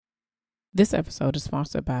This episode is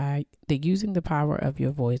sponsored by the Using the Power of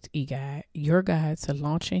Your Voice e-guide, your guide to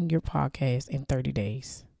launching your podcast in 30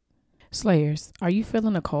 days. Slayers, are you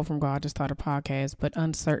feeling a call from God to start a podcast but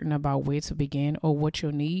uncertain about where to begin or what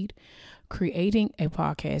you'll need? Creating a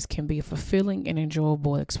podcast can be a fulfilling and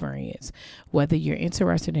enjoyable experience. Whether you're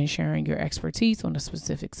interested in sharing your expertise on a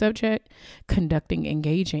specific subject, conducting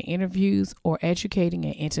engaging interviews, or educating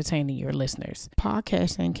and entertaining your listeners,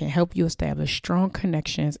 podcasting can help you establish strong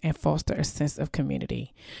connections and foster a sense of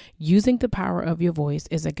community. Using the Power of Your Voice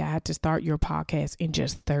is a guide to start your podcast in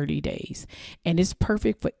just 30 days, and it's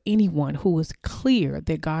perfect for anyone who is clear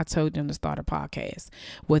that God told them to start a podcast.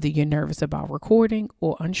 Whether you're nervous about recording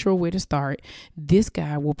or unsure where to start, this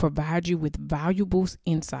guide will provide you with valuable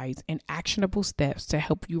insights and actionable steps to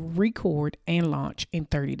help you record and launch in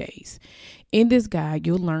 30 days. In this guide,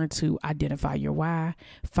 you'll learn to identify your why,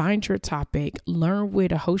 find your topic, learn where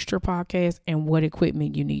to host your podcast, and what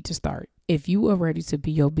equipment you need to start. If you are ready to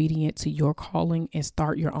be obedient to your calling and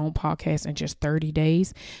start your own podcast in just 30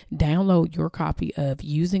 days, download your copy of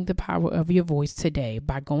Using the Power of Your Voice today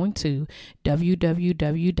by going to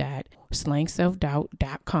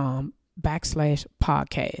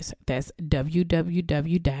www.slangselfdoubt.com/podcast. That's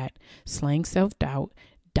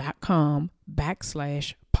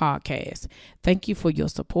www.slangselfdoubt.com/podcast. Thank you for your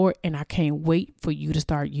support, and I can't wait for you to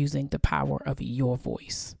start using the power of your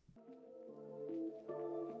voice.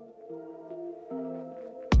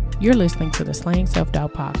 You're listening to the Slaying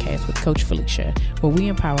Self-Doubt podcast with Coach Felicia, where we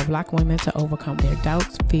empower Black women to overcome their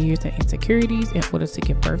doubts, fears, and insecurities in order to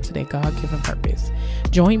give birth to their God-given purpose.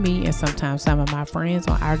 Join me and sometimes some of my friends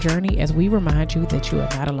on our journey as we remind you that you are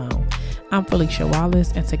not alone. I'm Felicia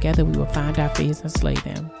Wallace, and together we will find our fears and slay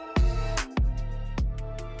them.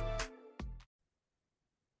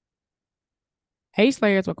 Hey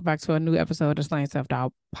Slayers, welcome back to a new episode of the Slaying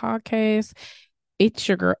Self-Doubt podcast. It's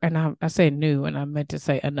your girl, and I said new, and I meant to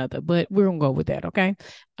say another, but we're going to go with that, okay?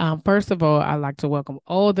 First of all, I'd like to welcome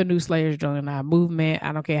all the new Slayers joining our movement.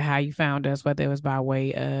 I don't care how you found us, whether it was by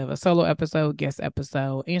way of a solo episode, guest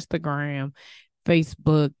episode, Instagram,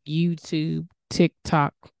 Facebook, YouTube,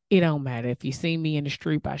 TikTok. It don't matter. If you see me in the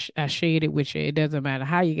street, I shared it with you. It doesn't matter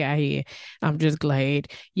how you got here. I'm just glad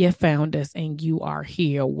you found us and you are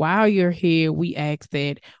here. While you're here, we ask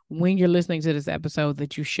that when you're listening to this episode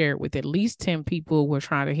that you share it with at least 10 people. We're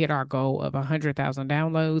trying to hit our goal of 100,000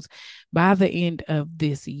 downloads by the end of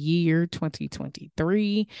this year,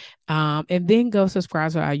 2023. And then go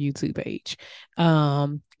subscribe to our YouTube page.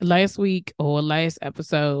 Last week or last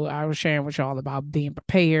episode, I was sharing with y'all about being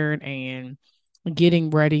prepared and getting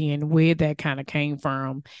ready and where that kind of came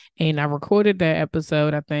from. And I recorded that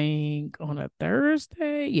episode, I think, on a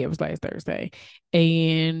Thursday. Yeah, it was last Thursday.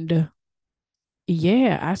 And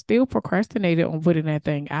yeah, I still procrastinated on putting that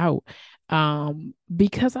thing out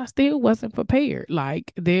because I still wasn't prepared.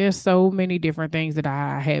 Like, there's so many different things that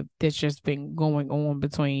I have that's just been going on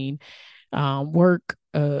between work,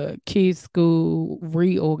 kids, school,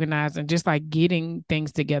 reorganizing, just like getting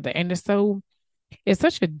things together. And it's such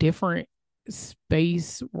a different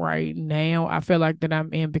space right now. I feel like that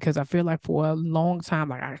I'm in because I feel like for a long time,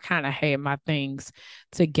 like I kind of had my things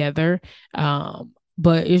together.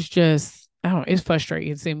 But it's just, I don't know, it's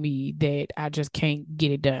frustrating to me that I just can't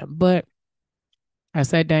get it done. But I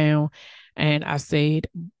sat down and I said,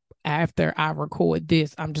 after I record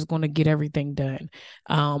this, I'm just going to get everything done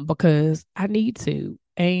because I need to.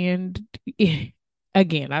 And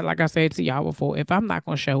again, like I said to y'all before, if I'm not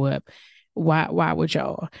going to show up, why would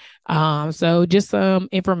y'all? So just some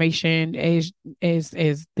information as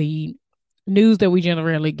the news that we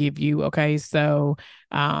generally give you. Okay, so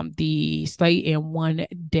the Slay in One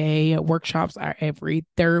Day workshops are every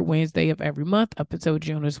third Wednesday of every month up until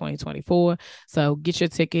June of 2024. So get your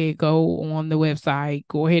ticket, go on the website,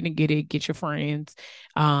 go ahead and get it, get your friends.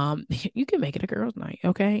 You can make it a girls' night.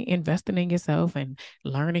 Okay, investing in yourself and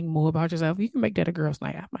learning more about yourself, you can make that a girls'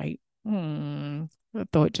 night. I might. A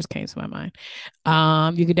thought just came to my mind.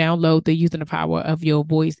 You can download the Using the Power of Your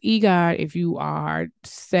Voice e-guide if you are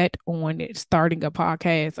set on starting a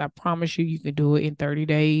podcast. I promise you, you can do it in 30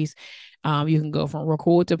 days. You can go from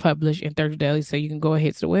record to publish in 30 days. So you can go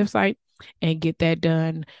ahead to the website and get that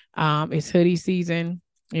done. It's hoodie season.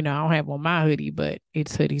 You know, I don't have on my hoodie, but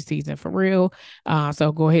it's hoodie season for real.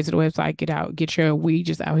 So go ahead to the website, get your We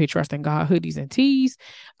Just Out Here Trusting God hoodies and tees.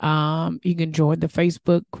 You can join the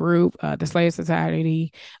Facebook group, the Slayer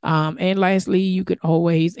Society. And lastly, you could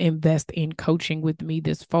always invest in coaching with me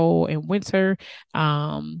this fall and winter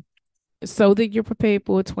so that you're prepared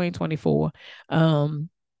for 2024. So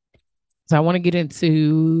I want to get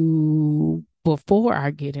into before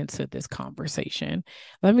I get into this conversation,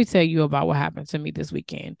 let me tell you about what happened to me this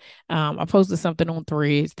weekend. I posted something on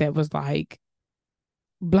Threads that was like,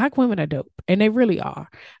 Black women are dope, and they really are.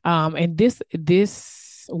 And this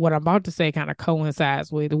what I'm about to say kind of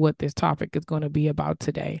coincides with what this topic is going to be about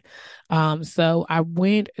today. So I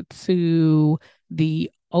went to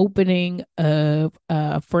the opening of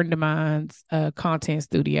a friend of mine's content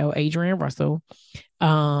studio, Adrian Russell.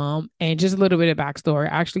 And just a little bit of backstory.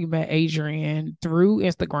 I actually met Adrian through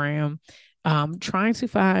Instagram, trying to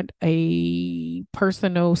find a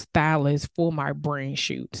personal stylist for my brand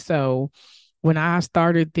shoot. So when I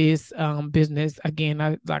started this business,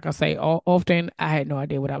 again, like I say, often I had no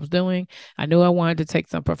idea what I was doing. I knew I wanted to take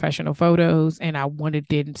some professional photos, and I wanted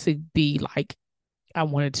it to be like, I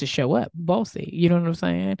wanted to show up bossy. You know what I'm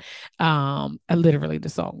saying? I literally, the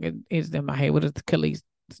song is in my head. What is the Khalees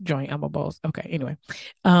joint? I'm a boss. Okay. Anyway,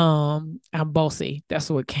 I'm bossy.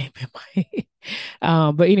 That's what came in my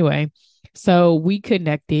head. But anyway, so we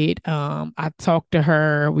connected. I talked to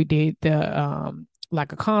her. We did the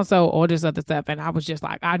like a console, all this other stuff. And I was just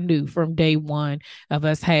like, I knew from day one of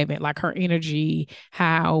us having like her energy,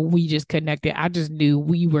 how we just connected. I just knew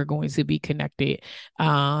we were going to be connected.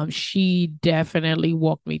 She definitely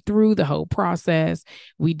walked me through the whole process.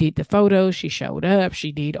 We did the photos. She showed up.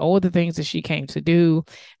 She did all the things that she came to do.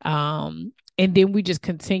 And then we just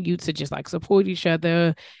continue to just like support each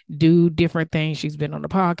other, do different things. She's been on the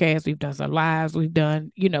podcast. We've done some lives. We've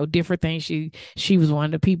done, different things. She was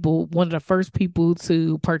one of the first people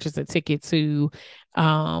to purchase a ticket to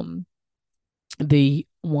um the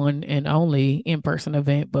one and only in-person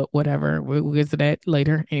event, but whatever, we'll get to that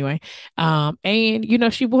later anyway.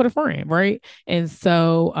 And she bought a friend, right? And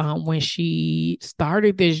so when she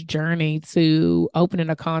started this journey to opening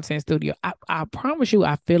a content studio, I promise you,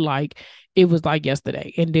 I feel like it was like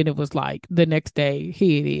yesterday, and then it was like the next day,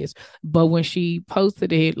 here it is. But when she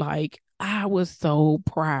posted it, like, I was so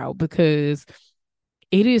proud because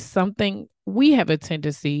it is something we have a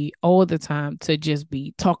tendency all the time to just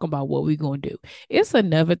be talking about what we're going to do. It's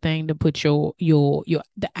another thing to put your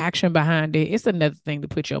the action behind it. It's another thing to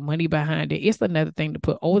put your money behind it. It's another thing to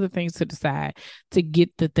put all the things to the side to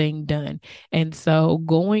get the thing done. And so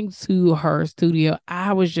going to her studio,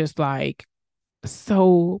 I was just like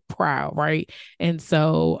so proud, right? And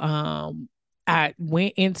so I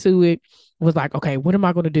went into it, was like, okay, what am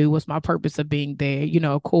I going to do? What's my purpose of being there?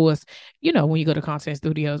 Of course, when you go to content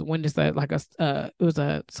studios, when it's like it was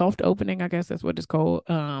a soft opening, I guess that's what it's called.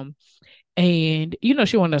 And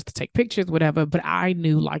she wanted us to take pictures, whatever, but I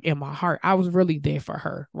knew, like, in my heart, I was really there for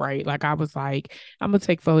her, right? Like, I was like, I'm gonna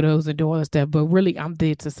take photos and do all that stuff, but really I'm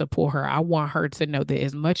there to support her. I want her to know that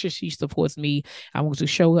as much as she supports me, I want to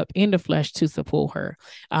show up in the flesh to support her.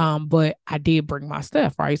 But I did bring my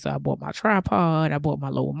stuff, right? So I bought my tripod, I bought my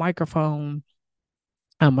little microphone.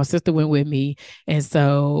 My sister went with me. And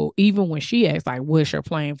so even when she asked, like, what's your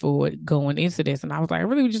plan for going into this? And I was like, I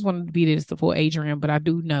really just wanted to be there to support Adrian, but I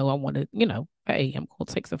do know I want to, hey, I'm going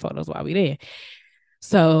to take some photos while we're there.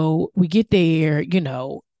 So we get there,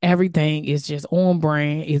 everything is just on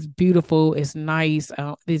brand. It's beautiful. It's nice.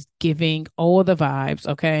 It's giving all the vibes.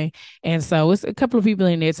 Okay. And so it's a couple of people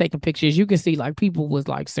in there taking pictures. You can see, like, people was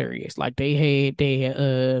like serious. Like, they had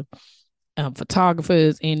their,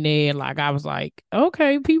 photographers in there. Like, I was like,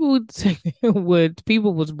 okay, people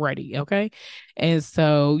people was ready. Okay. And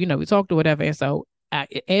so, we talked or whatever. And so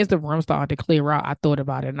as the room started to clear out, I thought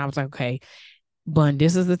about it, and I was like, okay, Bun,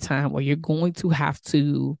 this is the time where you're going to have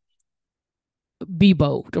to be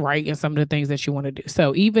bold, right? And some of the things that you want to do.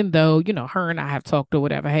 So even though, her and I have talked or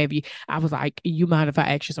whatever have you, I was like, you mind if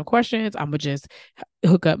I ask you some questions? I'm gonna just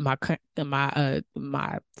hook up my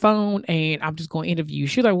phone, and I'm just going to interview you.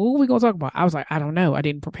 She's like, well, what are we going to talk about? I was like, I don't know. I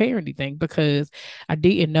didn't prepare anything because I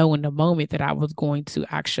didn't know in the moment that I was going to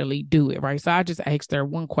actually do it, right? So I just asked her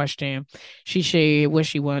one question. She shared what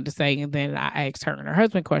she wanted to say, and then I asked her and her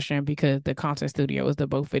husband question because the content studio is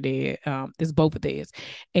both of theirs.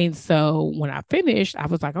 And so when I finished, I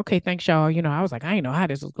was like, okay, thanks, y'all. I was like, I didn't know how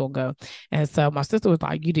this was going to go. And so my sister was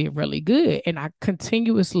like, you did really good. And I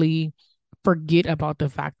continuously forget about the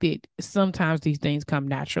fact that sometimes these things come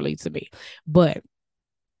naturally to me. But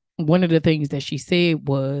one of the things that she said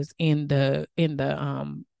was in the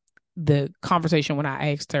conversation when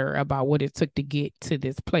I asked her about what it took to get to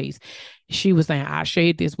this place, she was saying, I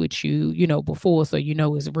shared this with you, before, so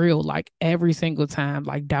it's real. Like, every single time,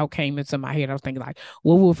 like, doubt came into my head, I was thinking, like,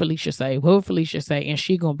 what will Felicia say? What will Felicia say? And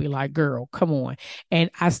she gonna be like, girl, come on. And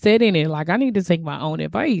I said in it, like, I need to take my own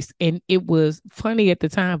advice. And it was funny at the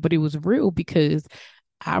time, but it was real because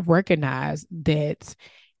I recognized that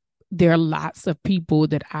there are lots of people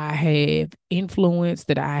that I have influenced,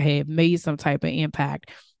 that I have made some type of impact.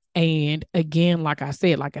 And again, like I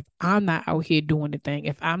said, like if I'm not out here doing the thing,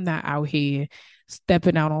 if I'm not out here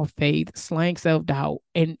stepping out on faith, slaying self doubt,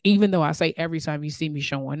 and even though I say every time you see me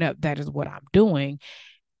showing up, that is what I'm doing,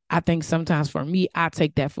 I think sometimes for me, I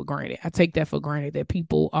take that for granted. I take that for granted that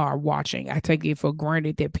people are watching. I take it for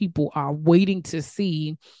granted that people are waiting to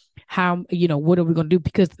see how, what are we going to do?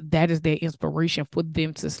 Because that is their inspiration for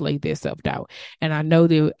them to slay their self doubt. And I know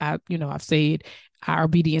that I've said our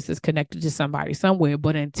obedience is connected to somebody somewhere,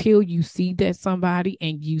 but until you see that somebody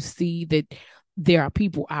and you see that there are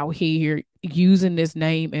people out here using this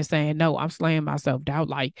name and saying, no, I'm slaying my self doubt.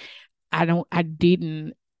 Like, I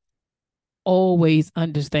didn't always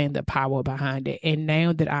understand the power behind it. And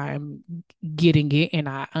now that I'm getting it and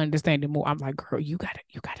I understand it more, I'm like, girl, you gotta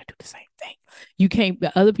do the same thing. You can't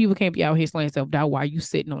the other people can't be out here slaying self-doubt while you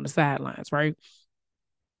sitting on the sidelines, right?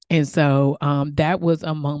 And so that was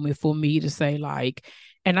a moment for me to say, like,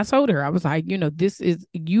 and I told her, I was like,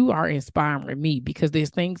 you are inspiring me because there's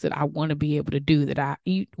things that I want to be able to do that I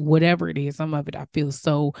eat, whatever it is. Some of it I feel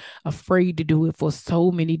so afraid to do it for so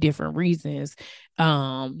many different reasons.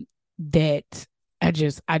 That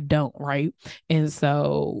I don't, right? And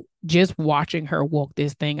so just watching her walk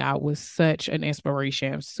this thing out was such an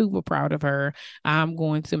inspiration. I'm super proud of her. I'm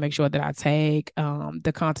going to make sure that I tag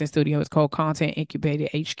the content studio. It's called Content Incubator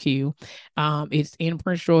HQ. It's in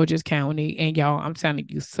Prince George's County. And y'all, I'm telling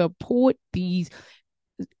you, support the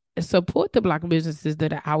Black businesses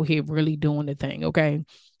that are out here really doing the thing. Okay.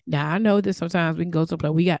 Now I know that sometimes we can go to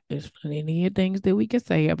play. There's plenty of things that we can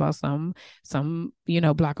say about some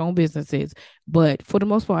Black owned businesses, but for the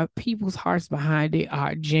most part, people's hearts behind it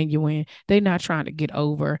are genuine. They're not trying to get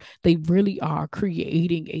over. They really are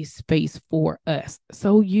creating a space for us.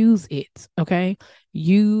 So use it, okay?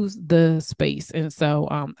 Use the space. And so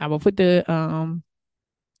I will put I'm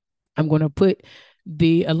going to put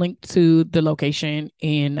the a link to the location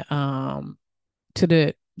in to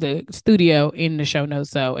the studio in the show notes.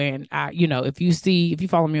 So, and if you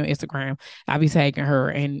follow me on Instagram, I'll be tagging her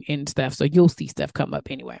and stuff. So you'll see stuff come up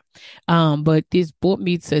anyway. But this brought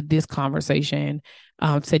me to this conversation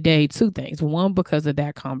today, two things. One, because of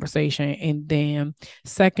that conversation, and then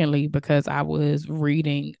secondly, because I was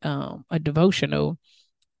reading a devotional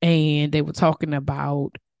and they were talking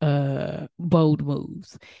about bold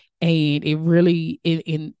moves. And it really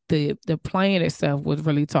in the plan itself was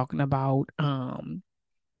really talking about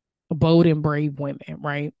bold and brave women,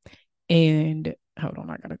 right? And hold on,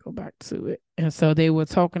 I gotta go back to it. And so they were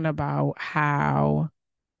talking about how,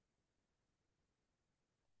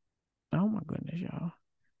 oh my goodness, y'all,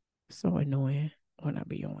 so annoying when I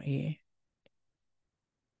be on here.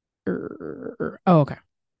 Oh, okay.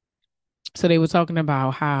 So they were talking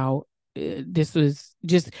about how this was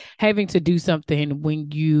just having to do something when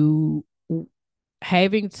you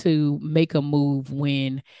having to make a move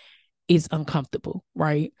when it's uncomfortable,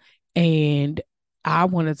 right? And I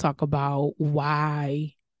want to talk about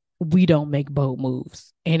why we don't make bold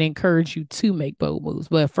moves and encourage you to make bold moves.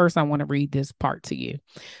 But first, I want to read this part to you.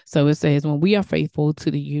 So it says, when we are faithful to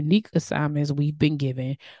the unique assignments we've been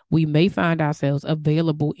given, we may find ourselves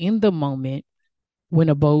available in the moment when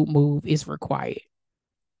a bold move is required.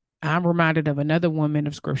 I'm reminded of another woman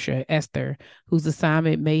of scripture, Esther, whose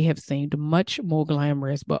assignment may have seemed much more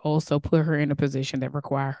glamorous, but also put her in a position that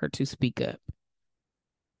required her to speak up.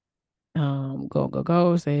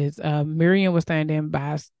 Go says Miriam was standing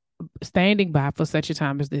by for such a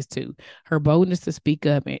time as this too. Her boldness to speak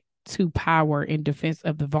up to power in defense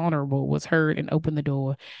of the vulnerable was heard and opened the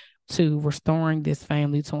door to restoring this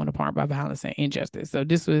family torn apart by violence and injustice. So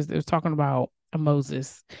it was talking about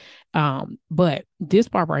Moses. But this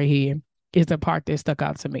part right here is the part that stuck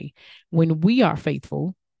out to me. When we are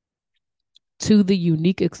faithful to the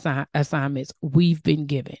unique assignments we've been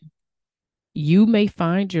given, you may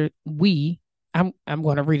find I'm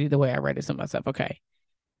going to read it the way I read it to myself. Okay.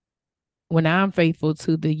 When I'm faithful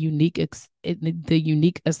to the unique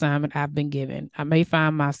assignment I've been given, I may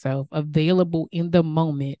find myself available in the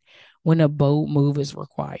moment when a bold move is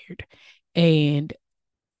required. And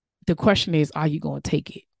the question is, are you going to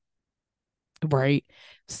take it? Right.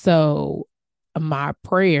 So my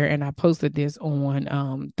prayer, and I posted this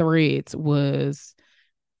on Threads, was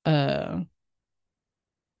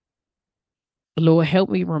Lord, help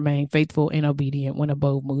me remain faithful and obedient when a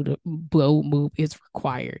bold move is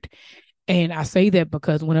required. And I say that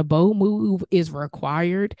because when a bold move is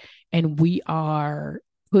required and we are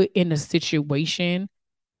put in a situation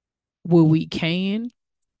where we don't.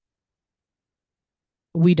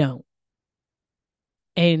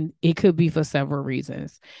 And it could be for several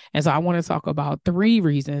reasons. And so I want to talk about 3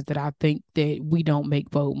 reasons that I think that we don't make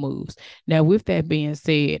bold moves. Now, with that being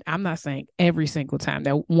said, I'm not saying every single time.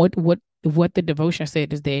 That what the devotion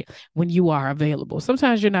said is that when you are available,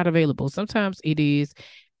 sometimes you're not available. Sometimes it is,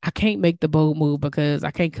 I can't make the bold move because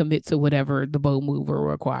I can't commit to whatever the bold move will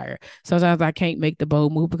require. Sometimes I can't make the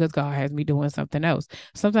bold move because God has me doing something else.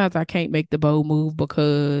 Sometimes I can't make the bold move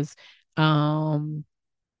because um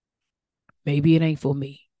maybe it ain't for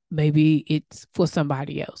me. Maybe it's for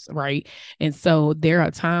somebody else, right? And so there are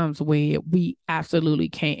times where we absolutely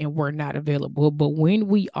can't and we're not available. But when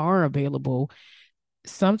we are available,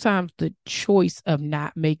 sometimes the choice of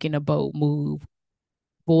not making a bold move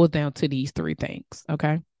boils down to these 3 things.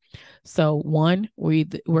 Okay. So 1,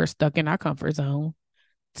 we're stuck in our comfort zone.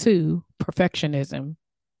 2, perfectionism.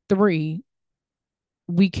 3,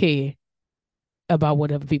 we care about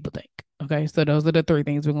what other people think. Okay. So those are the 3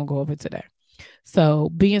 things we're gonna go over today. So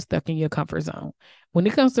being stuck in your comfort zone. When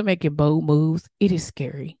it comes to making bold moves, it is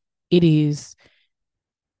scary. It is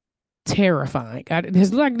terrifying.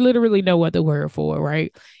 There's like literally no other word for it,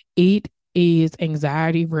 right? It is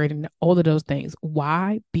anxiety ridden, all of those things.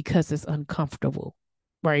 Why? Because it's uncomfortable,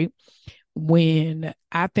 right? When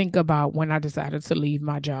I think about when I decided to leave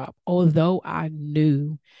my job, although I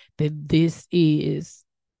knew that this is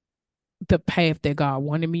the path that God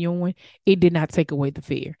wanted me on, it did not take away the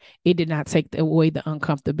fear. It did not take away the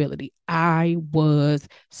uncomfortability. I was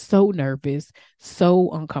so nervous,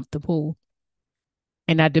 so uncomfortable.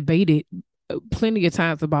 And I debated plenty of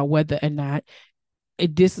times about whether or not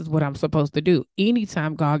this is what I'm supposed to do.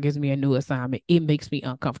 Anytime God gives me a new assignment, it makes me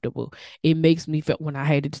uncomfortable. It makes me feel, when I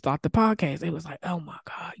had to start the podcast, it was like, oh my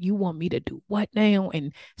God, you want me to do what now?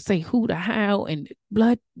 And say who the how and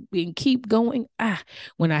blood and keep going.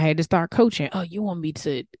 When I had to start coaching, oh, you want me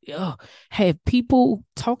to have people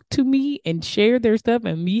talk to me and share their stuff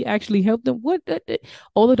and me actually help them? What?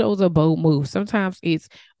 All of those are bold moves. Sometimes it's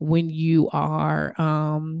when you are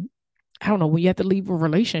I don't know, when you have to leave a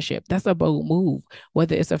relationship, that's a bold move.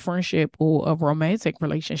 Whether it's a friendship or a romantic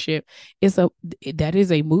relationship, that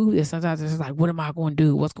is a move that sometimes it's like, what am I going to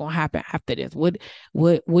do? What's going to happen after this?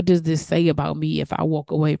 What does this say about me if I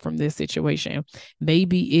walk away from this situation?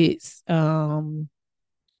 Maybe it's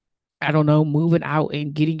I don't know, moving out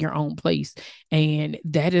and getting your own place. And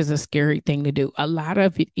that is a scary thing to do. A lot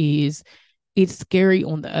of it is, it's scary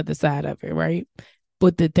on the other side of it, right?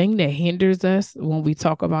 But the thing that hinders us when we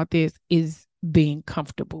talk about this is being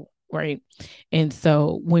comfortable, right? And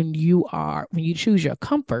so when you choose your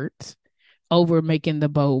comfort over making the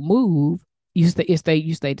bold move, you stay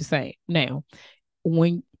the same. Now,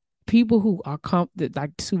 when people who are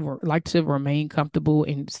like to remain comfortable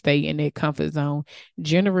and stay in their comfort zone,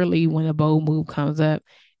 generally when a bold move comes up,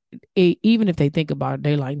 even if they think about it,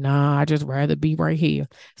 they're like, nah, I just rather be right here.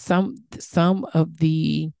 Some of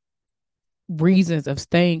the reasons of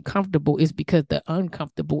staying comfortable is because the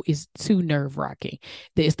uncomfortable is too nerve wracking.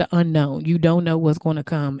 It's the unknown. You don't know what's going to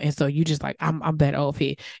come. And so you just like, I'm better off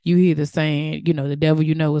here. You hear the saying, the devil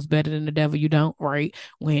you know is better than the devil you don't, right?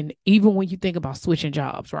 Even when you think about switching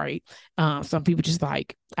jobs, right? Some people just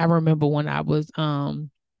like, I remember when I was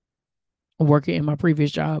working in my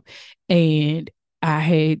previous job and I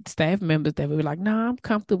had staff members that were like, nah, I'm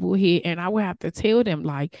comfortable here. And I would have to tell them,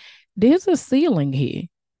 like, there's a ceiling here.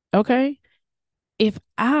 Okay. If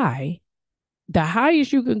the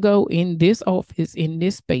highest you can go in this office, in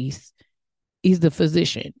this space, is the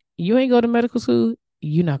physician. You ain't go to medical school,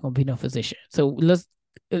 you're not gonna be no physician. So let's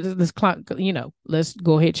clock, let's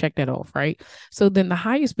go ahead and check that off, right? So then the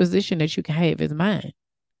highest position that you can have is mine.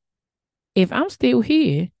 If I'm still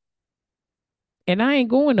here and I ain't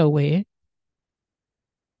going nowhere,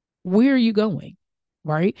 where are you going?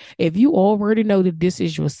 Right? If you already know that this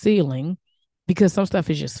is your ceiling, because some stuff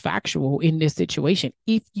is just factual in this situation.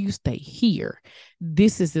 If you stay here,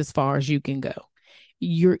 this is as far as you can go.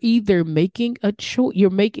 You're either making a choice,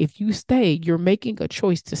 if you stay, you're making a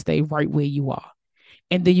choice to stay right where you are.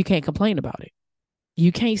 And then you can't complain about it.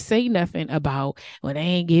 You can't say nothing about, well, they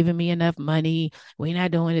ain't giving me enough money. We're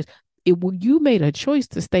not doing this. You made a choice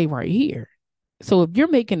to stay right here. So if you're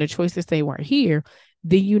making a choice to stay right here,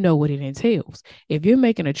 then you know what it entails. If you're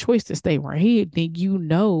making a choice to stay right here, then you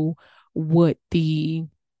know what the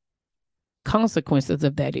consequences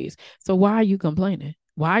of that is. So why are you complaining?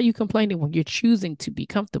 Why are you complaining when you're choosing to be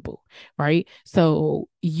comfortable, right? So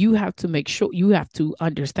you have to make sure, you have to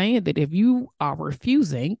understand that if you are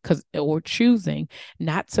refusing or choosing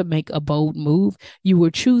not to make a bold move, you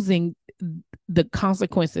are choosing the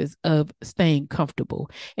consequences of staying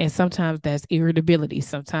comfortable. And sometimes that's irritability.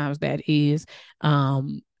 Sometimes that is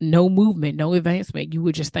no movement, no advancement. You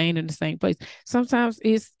were just staying in the same place. Sometimes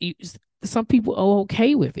some people are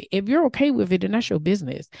okay with it. If you're okay with it, then that's your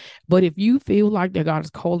business. But if you feel like that God is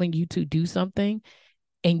calling you to do something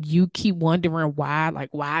and you keep wondering why, like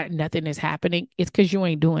why nothing is happening, it's because you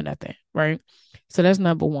ain't doing nothing, right? So that's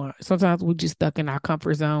number one. Sometimes we're just stuck in our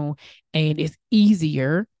comfort zone, and it's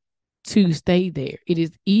easier to stay there. It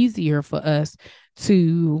is easier for us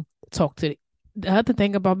to talk to the other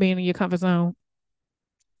thing about being in your comfort zone,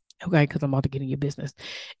 okay, because I'm about to get in your business,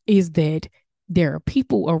 is that there are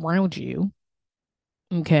people around you,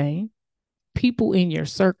 okay, people in your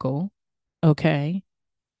circle, okay,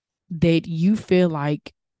 that you feel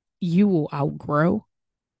like you will outgrow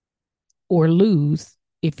or lose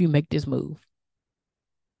if you make this move.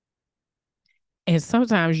 And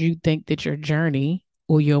sometimes you think that your journey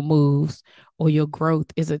or your moves or your growth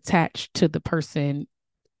is attached to the person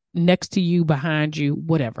next to you, behind you,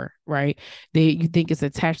 whatever, right? That you think it's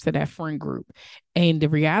attached to that friend group. And the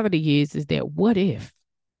reality is that what if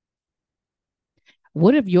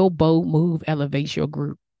your bold move elevates your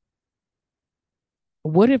group?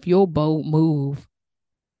 What if your bold move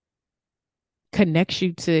connects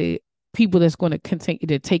you to people that's going to continue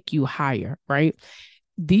to take you higher, right?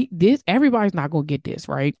 This everybody's not going to get this,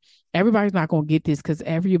 right? Everybody's not going to get this because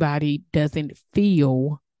everybody doesn't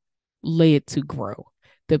feel led to grow.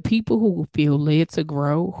 The people who feel led to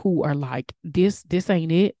grow, who are like, this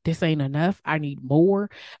ain't it, this ain't enough, I need more,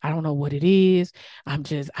 I don't know what it is, I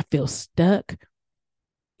feel stuck.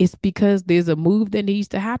 It's because there's a move that needs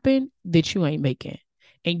to happen that you ain't making.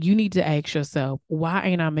 And you need to ask yourself, why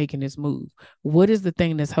ain't I making this move? What is the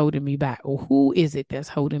thing that's holding me back? Or who is it that's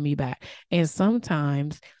holding me back? And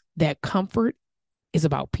sometimes that comfort is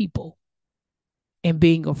about people and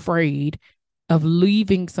being afraid of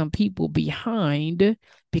leaving some people behind,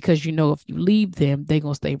 because you know if you leave them, they're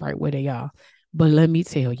going to stay right where they are. But let me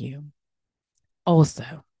tell you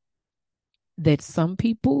also that some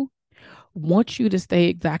people want you to stay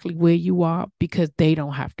exactly where you are because they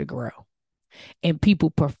don't have to grow. And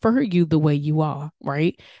people prefer you the way you are,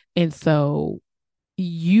 right? And so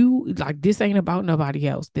you like, this ain't about nobody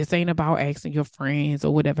else. This ain't about asking your friends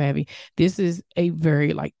or whatever have you. This is a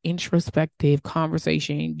very like introspective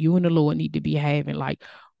conversation you and the Lord need to be having. Like,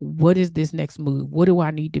 what is this next move? What do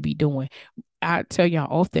I need to be doing? I tell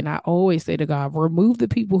y'all often, I always say to God, remove the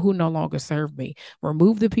people who no longer serve me,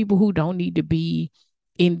 remove the people who don't need to be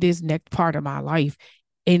in this next part of my life.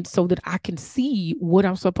 And so that I can see what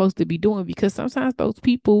I'm supposed to be doing, because sometimes those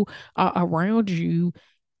people are around you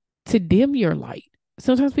to dim your light.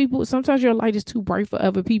 Sometimes your light is too bright for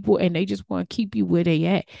other people and they just want to keep you where they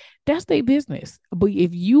at. That's their business. But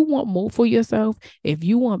if you want more for yourself, if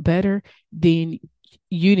you want better, then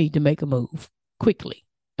you need to make a move quickly.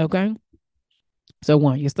 Okay. So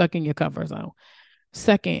one, you're stuck in your comfort zone.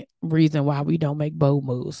 Second reason why we don't make bold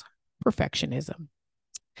moves, perfectionism.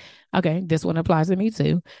 Okay, this one applies to me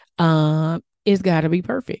too. It's got to be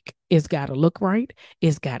perfect. It's got to look right.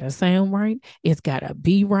 It's got to sound right. It's got to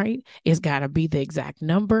be right. It's got to be the exact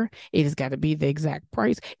number. It's got to be the exact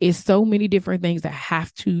price. It's so many different things that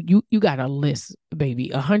have to, you got a list,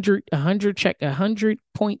 baby, a hundred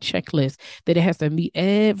point checklist that it has to meet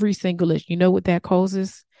every single list. You know what that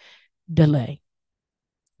causes? Delay,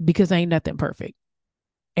 because ain't nothing perfect.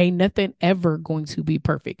 Ain't nothing ever going to be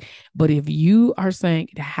perfect. But if you are saying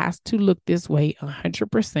it has to look this way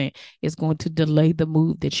 100%, it's going to delay the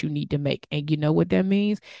move that you need to make. And you know what that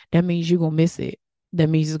means? That means you're going to miss it. That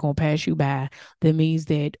means it's going to pass you by. That means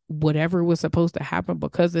that whatever was supposed to happen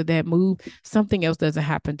because of that move, something else doesn't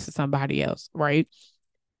happen to somebody else, right?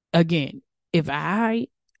 Again, if I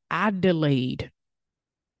delayed,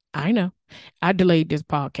 I know, I delayed this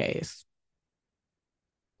podcast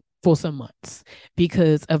for some months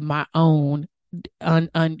because of my own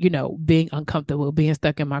being uncomfortable, being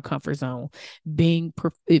stuck in my comfort zone, being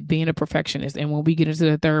a perfectionist. And when we get into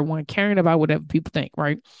the third one, caring about whatever people think,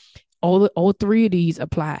 right? All three of these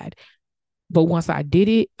applied. But once I did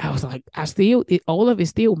it, I was like, all of it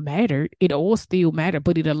still mattered. It all still mattered,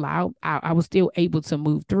 but it allowed, I was still able to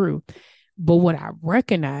move through. But what I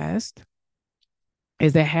recognized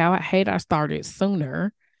is that had I started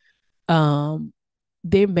sooner, um,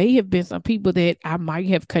 there may have been some people that I might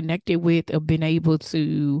have connected with or been able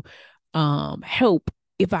to help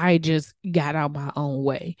if I just got out my own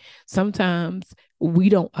way. Sometimes we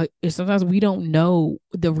don't know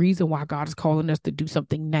the reason why God is calling us to do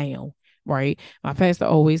something now, right? My pastor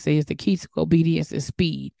always says the key to obedience is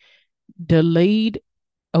speed. Delayed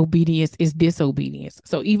obedience is disobedience.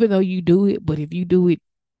 So even though you do it, but if you do it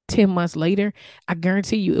 10 months later, I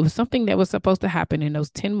guarantee you it was something that was supposed to happen in those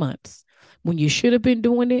 10 months when you should have been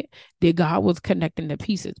doing it, that God was connecting the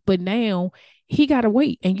pieces. But now he got to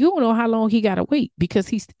wait, and you don't know how long he got to wait because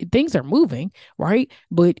things are moving, right?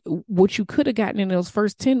 But what you could have gotten in those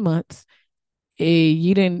first 10 months,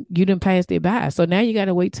 you didn't pass it by. So now you got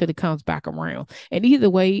to wait till it comes back around. And either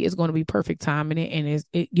way, it's going to be perfect timing, and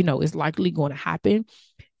it's likely going to happen.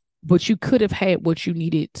 But you could have had what you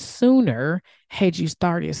needed sooner had you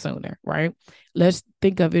started sooner, right? Let's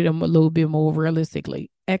think of it a little bit more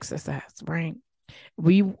realistically. Exercise, right?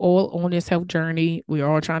 We all on this health journey. We're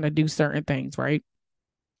all trying to do certain things, right?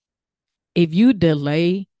 If you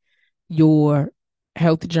delay your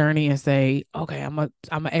health journey and say, okay, I'm a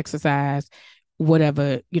exercise,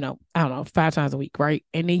 whatever, I don't know, 5 times a week, right?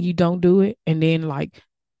 And then you don't do it, and then like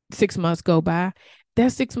 6 months go by,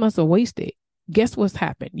 that 6 months are wasted. Guess what's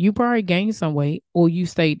happened? You probably gained some weight or you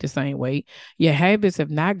stayed the same weight. Your habits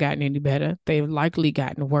have not gotten any better. They've likely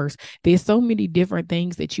gotten worse. There's so many different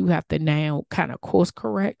things that you have to now kind of course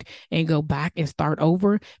correct and go back and start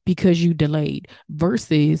over because you delayed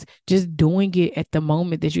versus just doing it at the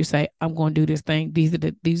moment that you say, I'm going to do this thing. These are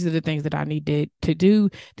the things that I need to do.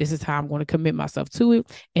 This is how I'm going to commit myself to it.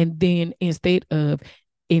 And then instead of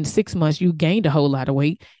in 6 months, you gained a whole lot of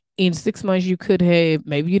weight. In 6 months, you could have,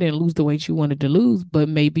 maybe you didn't lose the weight you wanted to lose, but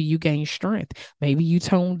maybe you gained strength. Maybe you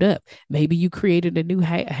toned up. Maybe you created a new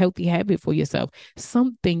healthy habit for yourself.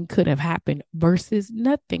 Something could have happened versus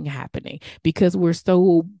nothing happening because we're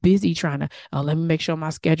so busy trying to, let me make sure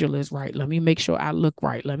my schedule is right. Let me make sure I look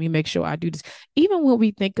right. Let me make sure I do this. Even when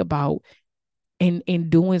we think about in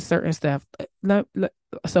doing certain stuff,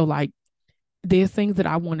 so like, there's things that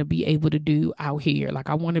I want to be able to do out here.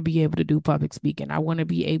 Like I want to be able to do public speaking. I want to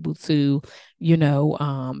be able to,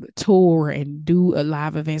 tour and do a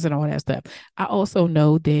live events and all that stuff. I also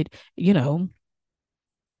know that,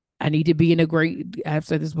 I need to be I've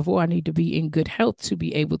said this before, I need to be in good health to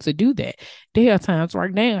be able to do that. There are times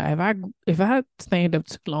right now, if I stand up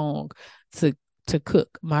too long to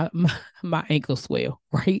cook, my ankles swell,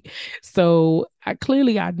 right? So I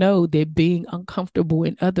know that being uncomfortable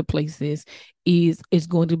in other places is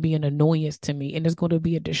going to be an annoyance to me, and it's going to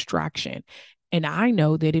be a distraction. And I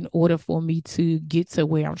know that in order for me to get to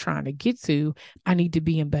where I'm trying to get to, I need to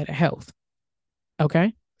be in better health.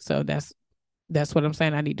 Okay. So that's what I'm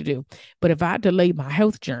saying I need to do. But if I delay my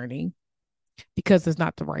health journey because it's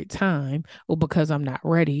not the right time, or because I'm not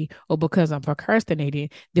ready, or because I'm procrastinating,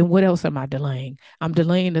 then what else am I delaying? I'm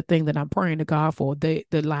delaying the thing that I'm praying to God for, the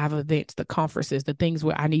live events, the conferences, the things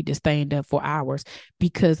where I need to stand up for hours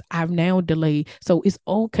because I've now delayed. So it's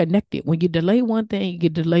all connected. When you delay one thing, you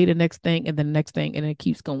delay the next thing and the next thing, and it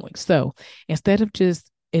keeps going. So instead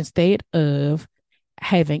of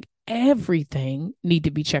having everything need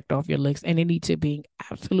to be checked off your list and it need to be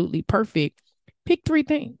absolutely perfect, pick 3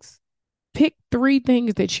 things. Pick 3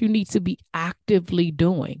 things that you need to be actively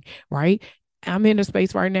doing, right? I'm in a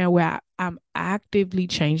space right now where I'm actively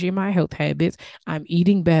changing my health habits. I'm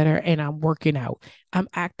eating better and I'm working out. I'm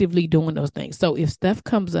actively doing those things. So if stuff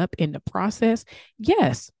comes up in the process,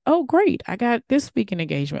 yes. Oh, great. I got this speaking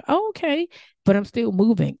engagement. Oh, okay. But I'm still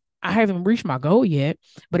moving. I haven't reached my goal yet.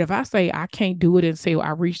 But if I say I can't do it until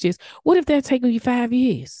I reach this, what if that takes me 5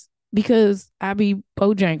 years? Because I be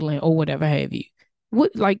bojangling or whatever have you.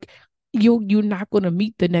 What, like, you're not going to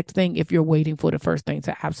meet the next thing if you're waiting for the first thing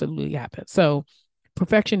to absolutely happen. So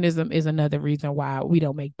perfectionism is another reason why we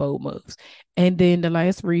don't make bold moves. And then the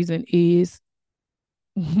last reason is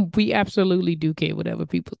we absolutely do care what other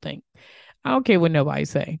people think. I don't care what nobody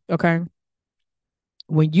say. Okay.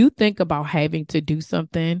 When you think about having to do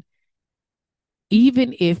something,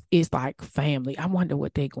 even if it's like family, I wonder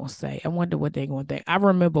what they're going to say. I wonder what they're going to think. I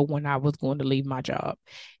remember when I was going to leave my job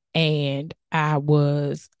and I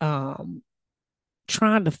was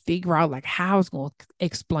trying to figure out like how I was going to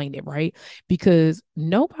explain it, right? Because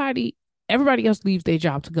everybody else leaves their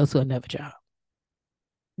job to go to another job.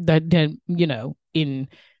 That then, in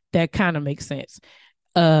that kind of makes sense.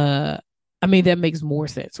 I mean, that makes more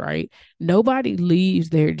sense, right? Nobody leaves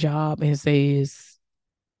their job and says,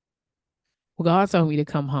 well, God told me to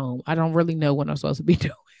come home. I don't really know what I'm supposed to be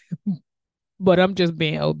doing, but I'm just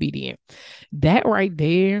being obedient. That right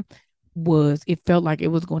there it felt like it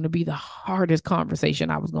was going to be the hardest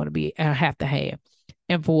conversation I was going to have to have.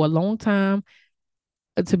 And for a long time,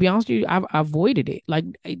 to be honest with you, I avoided it. Like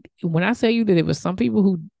when I say you that it was some people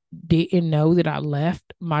who didn't know that I left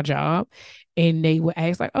my job and they would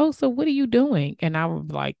ask like, oh, so what are you doing? And I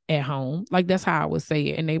was like, at home. Like that's how I would say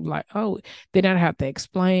it. And they were like, oh, then I'd have to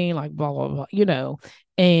explain like blah, blah, blah.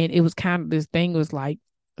 And it was kind of this thing was like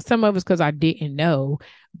some of it's because I didn't know,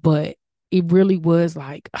 but it really was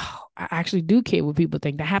like, oh, I actually do care what people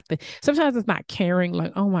think. I have to, sometimes it's not caring,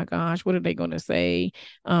 like, oh my gosh, what are they going to say?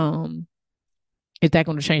 Um, is that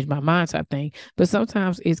going to change my mind type thing? But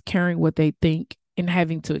sometimes it's caring what they think and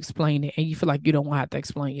having to explain it. And you feel like you don't want to have to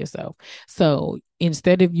explain yourself. So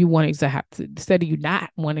instead of you not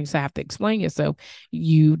wanting to have to explain yourself,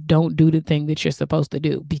 you don't do the thing that you're supposed to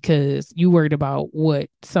do because you worried about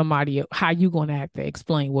how you going to have to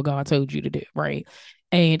explain what God told you to do. Right.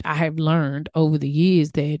 And I have learned over the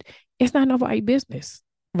years that it's not nobody's business.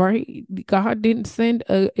 Right. God didn't send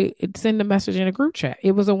a message in a group chat.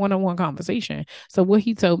 It was a one-on-one conversation. So what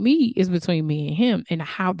he told me is between me and him, and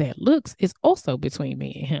how that looks is also between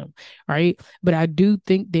me and him, right? But I do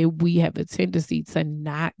think that we have a tendency to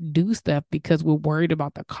not do stuff because we're worried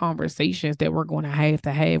about the conversations that we're going to have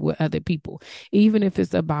with other people, even if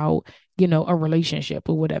it's about a relationship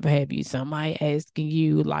or whatever have you. Somebody asking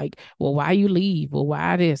you like, well, why you leave? Or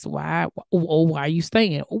why this? Why or why you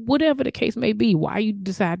staying? Or whatever the case may be, why you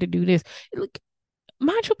decide to do this. Look,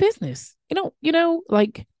 mind your business.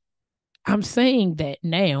 Like I'm saying that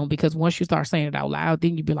now because once you start saying it out loud,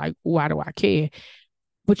 then you be like, why do I care?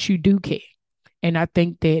 But you do care. And I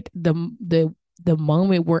think that the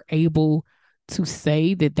moment we're able to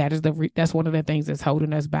say that's one of the things that's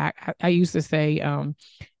holding us back. I used to say, um,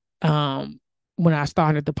 when I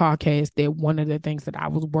started the podcast, that one of the things that I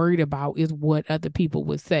was worried about is what other people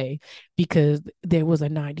would say because there was a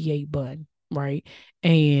 98 bun, right?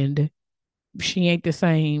 And she ain't the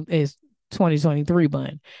same as 2023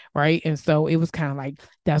 bun, right? And so it was kind of like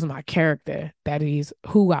that's my character. That is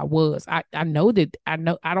who I was. I know that I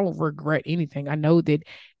don't regret anything. I know that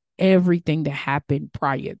everything that happened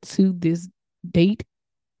prior to this date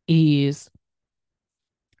is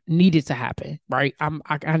needed to happen, right?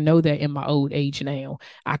 I know that in my old age now,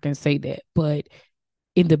 I can say that. But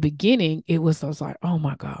in the beginning, I was like, oh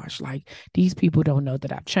my gosh, like these people don't know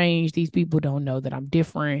that I've changed. These people don't know that I'm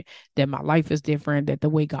different, that my life is different, that the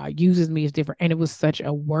way God uses me is different. And it was such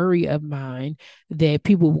a worry of mine that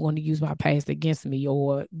people were going to use my past against me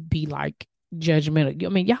or be like judgmental. I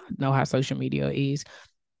mean, y'all know how social media is.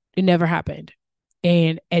 It never happened.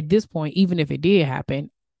 And at this point, even if it did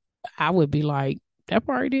happen, I would be like, that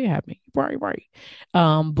probably did happen. You're probably right.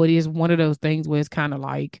 But it's one of those things where it's kind of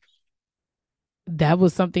like that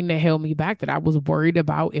was something that held me back that I was worried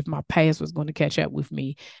about if my past was going to catch up with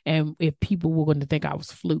me and if people were going to think I was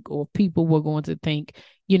fluke or people were going to think,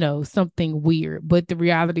 something weird. But the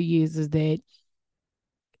reality is that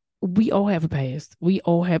we all have a past. We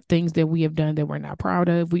all have things that we have done that we're not proud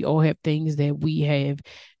of. We all have things that we have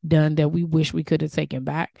done that we wish we could have taken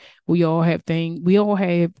back. We all have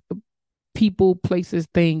people, places,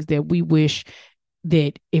 things that we wish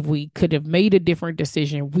that if we could have made a different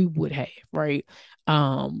decision, we would have, right?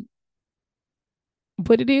 Um,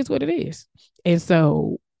 but it is what it is. And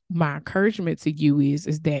so my encouragement to you is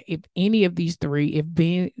that if any of these three, if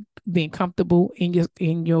being comfortable in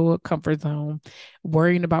your comfort zone,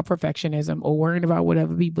 worrying about perfectionism or worrying about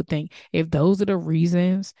whatever people think, if those are the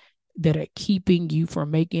reasons that are keeping you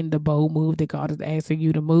from making the bold move that God is asking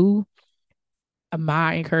you to move,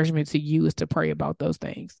 my encouragement to you is to pray about those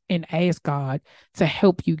things and ask God to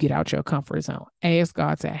help you get out your comfort zone. Ask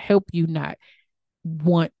God to help you not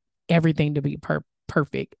want everything to be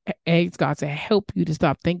perfect. Ask God to help you to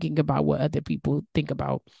stop thinking about what other people think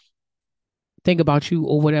about you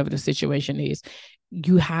or whatever the situation is.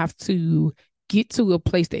 You have to get to a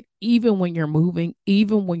place that even when you're moving,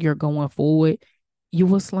 even when you're going forward, you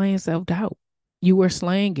will slaying self-doubt. You were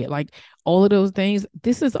slaying it. Like all of those things,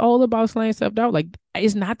 this is all about slaying self-doubt. Like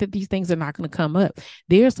it's not that these things are not going to come up.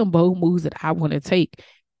 There's some bold moves that I want to take.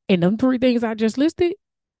 And them three things I just listed,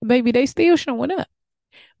 maybe they still showing up.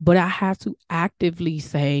 But I have to actively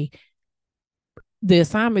say the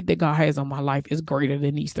assignment that God has on my life is greater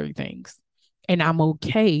than these three things. And I'm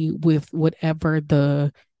okay with whatever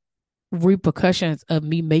the repercussions of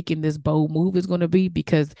me making this bold move is going to be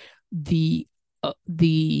because the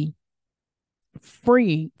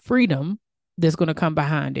freedom that's going to come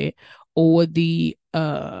behind it or the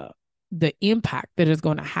impact that is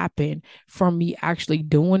going to happen from me actually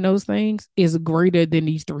doing those things is greater than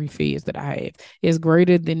these three fears that I have. It's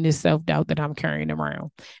greater than this self-doubt that I'm carrying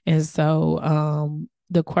around. And so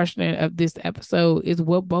the question of this episode is,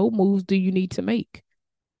 what bold moves do you need to make?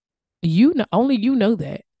 Only you know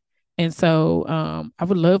that. And so I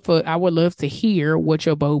would love to hear what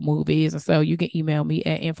your bold move is. And so you can email me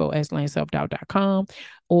at info@slayingselfdoubt.com,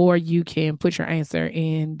 or you can put your answer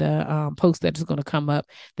in the post that is going to come up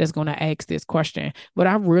that's going to ask this question. But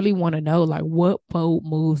I really want to know, like, what bold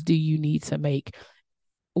moves do you need to make?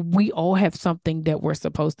 we all have something that we're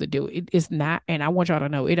supposed to do. It's not, and I want y'all to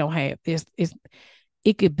know it don't have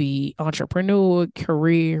it could be entrepreneur,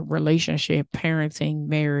 career, relationship, parenting,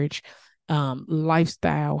 marriage,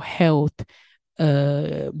 lifestyle, health,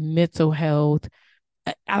 mental health.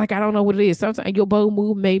 I don't know what it is. Sometimes your bold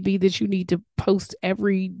move may be that you need to post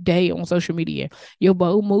every day on social media. Your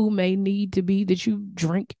bold move may need to be that you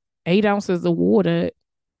drink 8 ounces of water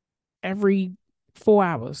every 4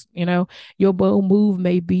 hours. Your bold move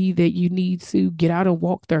may be that you need to get out and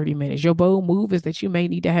walk 30 minutes. Your bold move is that you may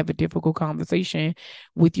need to have a difficult conversation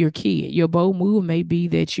with your kid. Your bold move may be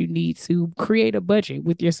that you need to create a budget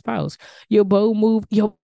with your spouse. Your bold move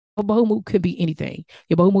could be anything.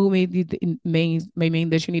 Your bold move may mean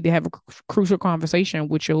that you need to have a crucial conversation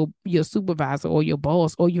with your supervisor or your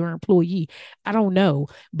boss or your employee. I don't know,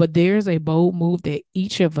 but there's a bold move that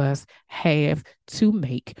each of us have to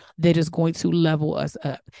make that is going to level us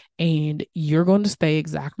up. And you're going to stay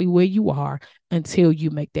exactly where you are until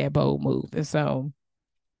you make that bold move. And so,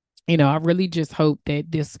 I really just hope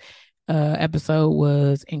that this episode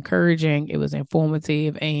was encouraging, it was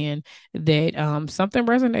informative, and that something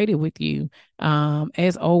resonated with you.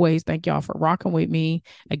 As always, thank y'all for rocking with me.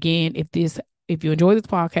 Again, if you enjoy this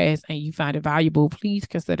podcast and you find it valuable, please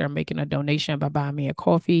consider making a donation by buying me a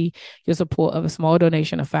coffee. Your support of a small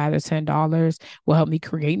donation of $5 to $10 will help me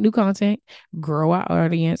create new content, grow our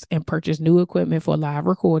audience, and purchase new equipment for live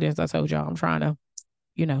recordings. I told y'all I'm trying to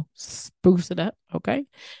spruce it up. Okay.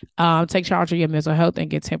 Take charge of your mental health and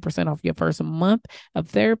get 10% off your first month of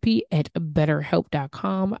therapy at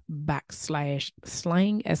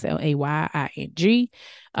betterhelp.com/slang, SLAYING.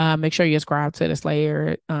 Make sure you subscribe to the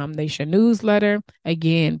Slayer Nation newsletter.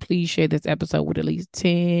 Again, please share this episode with at least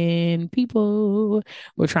 10 people.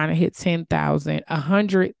 We're trying to hit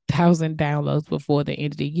 100,000 downloads before the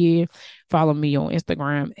end of the year. Follow me on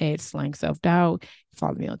Instagram at Slang Self Doubt.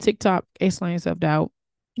 Follow me on TikTok at Slang Self Doubt.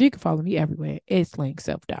 You can follow me everywhere. It's Slang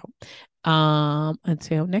Self Doubt.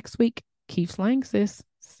 Until next week, keep slang, sis.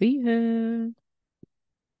 See ya.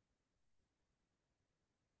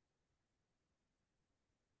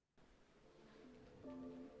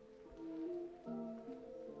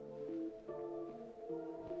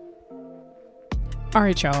 All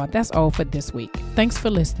right, y'all, that's all for this week. Thanks for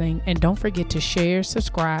listening, and don't forget to share,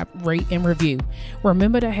 subscribe, rate, and review.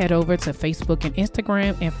 Remember to head over to Facebook and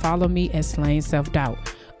Instagram and follow me at Slang Self Doubt.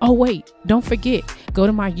 Oh, wait, don't forget, go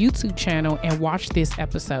to my YouTube channel and watch this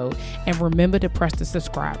episode, and remember to press the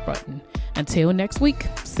subscribe button. Until next week,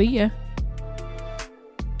 see ya.